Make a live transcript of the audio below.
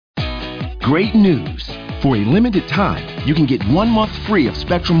Great news! For a limited time, you can get 1 month free of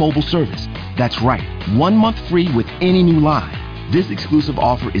Spectrum Mobile service. That's right, 1 month free with any new line. This exclusive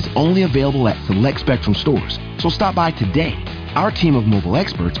offer is only available at select Spectrum stores, so stop by today. Our team of mobile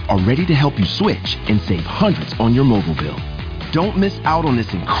experts are ready to help you switch and save hundreds on your mobile bill. Don't miss out on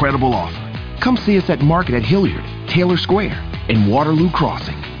this incredible offer. Come see us at Market at Hilliard, Taylor Square, and Waterloo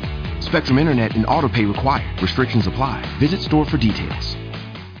Crossing. Spectrum Internet and autopay required. Restrictions apply. Visit store for details.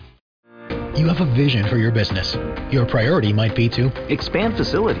 You have a vision for your business. Your priority might be to expand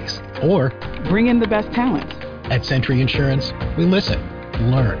facilities or bring in the best talent. At Century Insurance, we listen,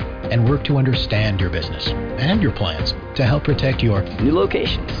 learn, and work to understand your business and your plans to help protect your new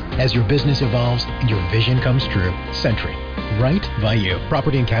locations. As your business evolves and your vision comes true, Century, right by you.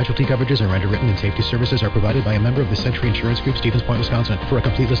 Property and casualty coverages are underwritten and safety services are provided by a member of the Century Insurance Group, Stevens Point, Wisconsin. For a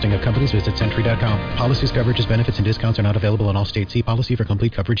complete listing of companies, visit Century.com. Policies, coverages, benefits, and discounts are not available in all states. See policy for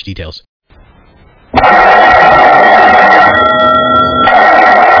complete coverage details.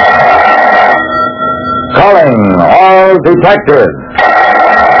 Calling all detectives.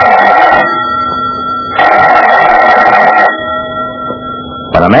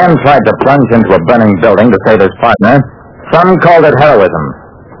 When a man tried to plunge into a burning building to save his partner, some called it heroism,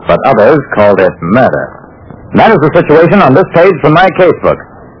 but others called it murder. That is the situation on this page from my casebook,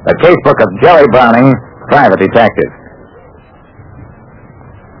 the casebook of Jerry Browning, private detective.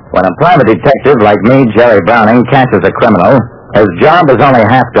 When a private detective like me, Jerry Browning, catches a criminal, his job is only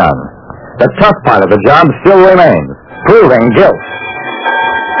half done. The tough part of the job still remains, proving guilt.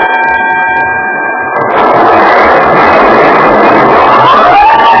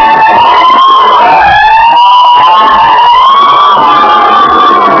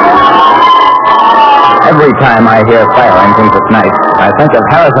 Every time I hear fire engines at night, I think of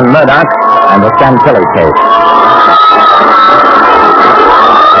Harrison Murdoch and the Chantilly case.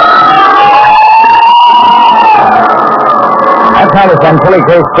 That's how the Chantilly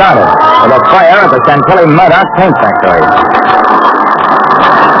case started, with a fire at the Chantilly Murdoch paint factory.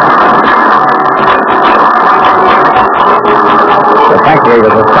 The factory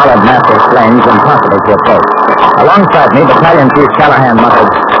was a solid mass of flames impossible to approach. Alongside me, Battalion Chief Callahan muttered,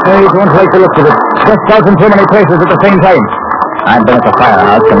 "Hey, don't like the look of it. Just 1,000 too many places at the same time." I'd been at the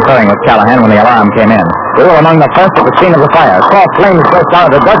firehouse conferring with Callahan when the alarm came in. We were among the first at the scene of the fire. Saw flames burst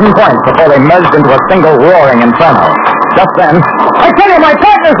out at a dozen points before they merged into a single roaring inferno. Just then, "I tell you, my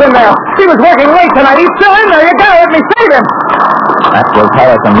partner's in there! He was working late tonight. He's still in there! You gotta let me save him!" That was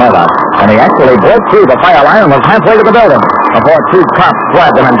Harrison Murdoch, and he actually broke through the fire line and was halfway to the building before 2 cops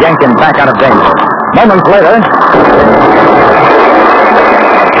grabbed him and yanked him back out of danger. Moments later...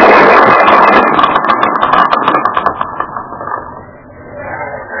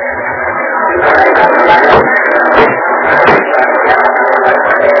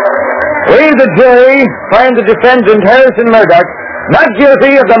 We, the jury, find the defendant, Harrison Murdoch, not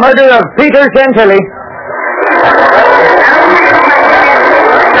guilty of the murder of Peter Chantilly.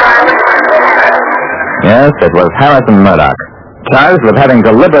 Yes, it was Harrison Murdoch, charged with having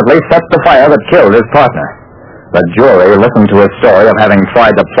deliberately set the fire that killed his partner. The jury listened to his story of having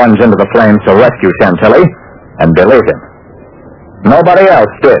tried to plunge into the flames to rescue Chantilly and believed him. Nobody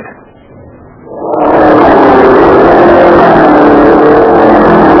else did.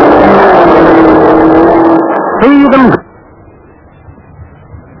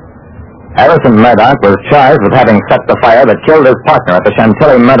 Harrison Murdoch was charged with having set the fire that killed his partner at the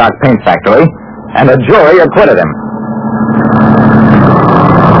Chantilly Murdoch paint factory, and a jury acquitted him.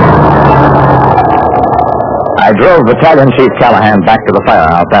 I drove Battalion Chief Callahan back to the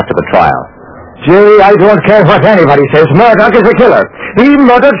firehouse after the trial. "Jerry, I don't care what anybody says. Murdoch is a killer. He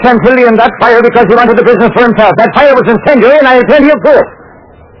murdered Chantilly in that fire because he wanted the business for himself. That fire was incendiary, and I have plenty of proof."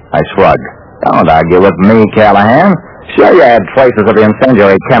 I shrugged. "Don't argue with me, Callahan. Sure, you had traces of the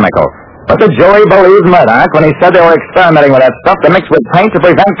incendiary chemical. But the jury believed Murdoch when he said they were experimenting with that stuff to mix with paint to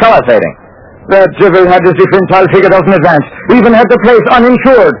prevent color fading." "That devil had his defense all figured out in advance. Even had the place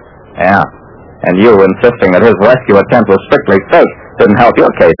uninsured." "Yeah. And you insisting that his rescue attempt was strictly fake didn't help your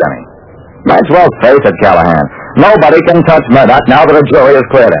case any. Might as well face it, Callahan. Nobody can touch Murdoch now that a jury has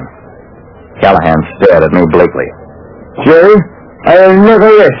cleared him." Callahan stared at me bleakly. "Jerry, I'll never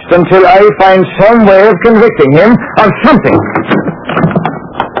rest until I find some way of convicting him of something."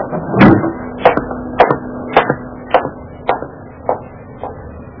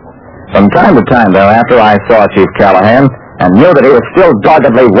 From time to time thereafter, I saw Chief Callahan and knew that he was still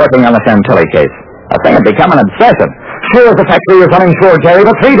doggedly working on the Chantilly case. The thing had become an obsession. "Sure, the factory was uninsured, Jerry,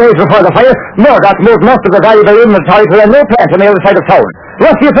 but 3 days before the fire, Murdoch moved most of the valuable inventory to a new plant on the other side of town.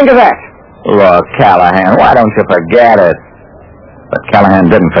 What do you think of that?" "Look, Callahan, why don't you forget it?" But Callahan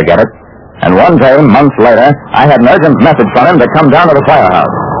didn't forget it. And one day, months later, I had an urgent message from him to come down to the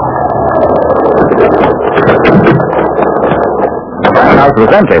firehouse. The firehouse was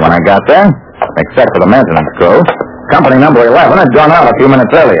empty when I got there, except for the maintenance crew. Company number 11 had gone out a few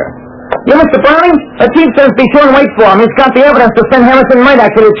minutes earlier. You, Mr. Browning? The chief says be sure and wait for him. He's got the evidence to send Harrison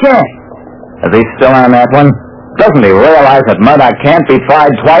Murdoch to the chair. Is he still on that one? Doesn't he realize that Murdoch can't be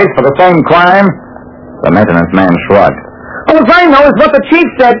tried twice for the same crime? The maintenance man shrugged. All I know is what the chief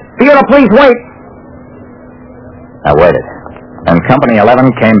said. For you to please wait. I waited, and Company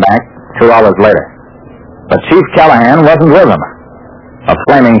 11 came back 2 hours later. But Chief Callahan wasn't with him. A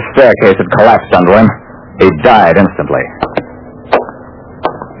flaming staircase had collapsed under him. He died instantly.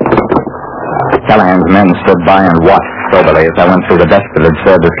 Callahan's men stood by and watched soberly as I went through the desk that had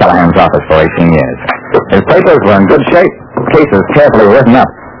served as Callahan's office for 18 years. His papers were in good shape, cases carefully written up.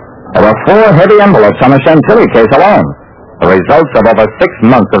 There were 4 heavy envelopes on the Chantilly case alone, the results of over 6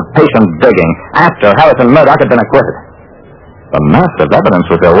 months of patient digging after Harrison Murdoch had been acquitted. The mass of evidence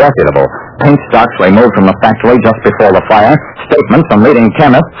was irrefutable. Paint stocks removed from the factory just before the fire, statements from leading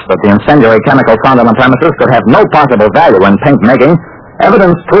chemists that the incendiary chemical found on the premises could have no possible value in paint making,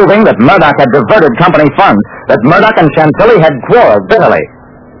 evidence proving that Murdoch had diverted company funds, that Murdoch and Chantilly had quarreled bitterly.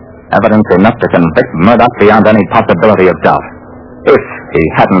 Evidence enough to convict Murdoch beyond any possibility of doubt, if he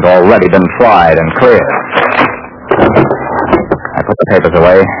hadn't already been tried and cleared. I put the papers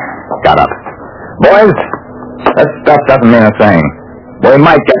away, got up. Boys, that stuff doesn't mean a thing. We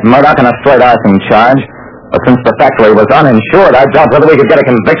might get Murdoch on a straight arson charge, but since the factory was uninsured, I doubt whether we could get a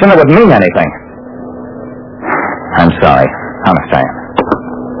conviction that would mean anything. I'm sorry. Honest, I am.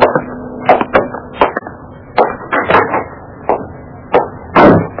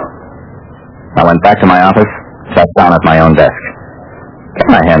 I went back to my office, sat down at my own desk.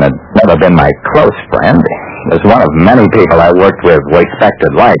 Callahan had never been my close friend. He was one of many people I worked with,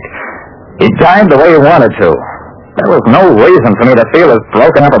 respected, liked. He died the way he wanted to. There was no reason for me to feel as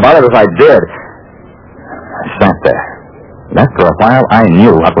broken up about it as I did. I sat there. And after a while, I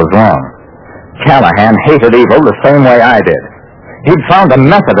knew what was wrong. Callahan hated evil the same way I did. He'd found a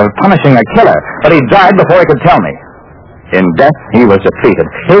method of punishing a killer, but he died before he could tell me. In death, he was defeated.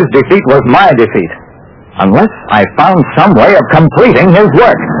 His defeat was my defeat. Unless I found some way of completing his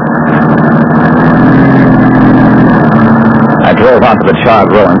work. I drove out to the charred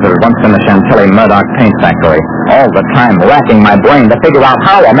ruins that had once been the Chantilly Murdoch paint factory, all the time racking my brain to figure out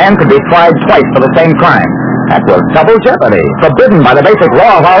how a man could be tried twice for the same crime. That was double jeopardy, forbidden by the basic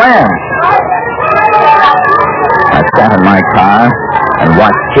law of our land. I sat in my car and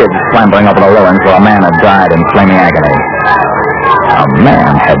watched kids clambering over the ruins where a man had died in flaming agony. A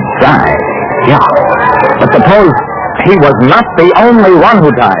man had died. Yeah. But suppose he was not the only one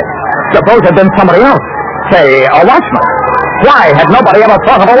who died. Suppose it had been somebody else. Say, a watchman. Why had nobody ever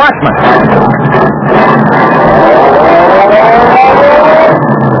thought of a watchman?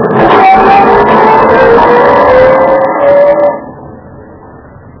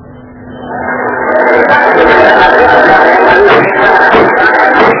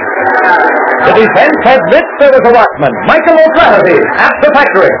 The defense admits there was a watchman, Michael O'Flaherty, at the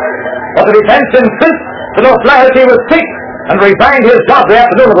factory. But the defense insists that O'Flaherty was sick and resigned his job the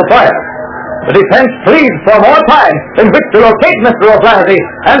afternoon of the fire. The defense pleads for more time in which to locate Mr. O'Flaherty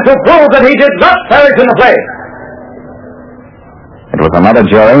and to prove that he did not perish in the flame. It was another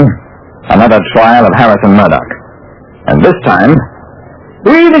jury, another trial of Harrison Murdoch. And this time,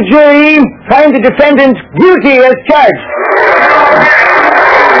 We, the jury, find the defendant guilty as charged.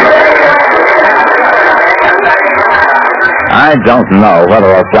 I don't know whether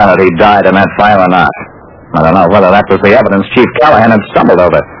O'Flaherty died in that fire or not. I don't know whether that was the evidence Chief Callahan had stumbled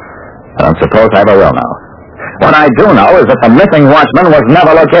over. I don't suppose I ever will know. What I do know is that the missing watchman was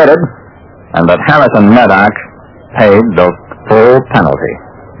never located, and that Harrison Murdoch paid the full penalty.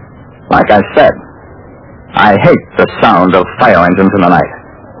 Like I said, I hate the sound of fire engines in the night.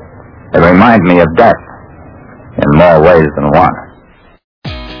 They remind me of death in more ways than one.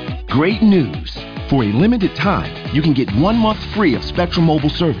 Great news! For a limited time, you can get 1 month free of Spectrum Mobile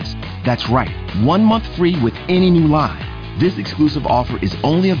service. That's right, 1 month free with any new line. This exclusive offer is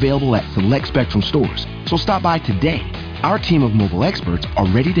only available at select Spectrum stores, so stop by today. Our team of mobile experts are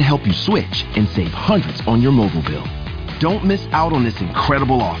ready to help you switch and save hundreds on your mobile bill. Don't miss out on this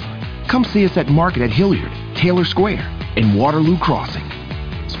incredible offer. Come see us at Market at Hilliard, Taylor Square, and Waterloo Crossing.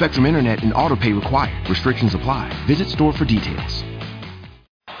 Spectrum Internet and autopay required. Restrictions apply. Visit store for details.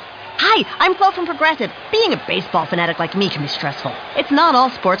 Hi, I'm Flo from Progressive. Being a baseball fanatic like me can be stressful. It's not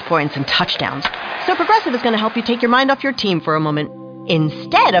all sports points and touchdowns. So Progressive is going to help you take your mind off your team for a moment.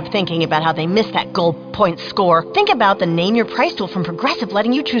 Instead of thinking about how they missed that goal point score, think about the Name Your Price tool from Progressive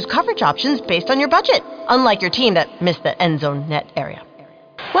letting you choose coverage options based on your budget, unlike your team that missed the end zone net area.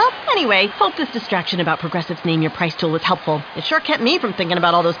 Well, anyway, hope this distraction about Progressive's Name Your Price tool was helpful. It sure kept me from thinking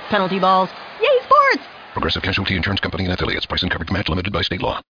about all those penalty balls. Yay, sports! Progressive Casualty Insurance Company and affiliates. Price and coverage match limited by state law.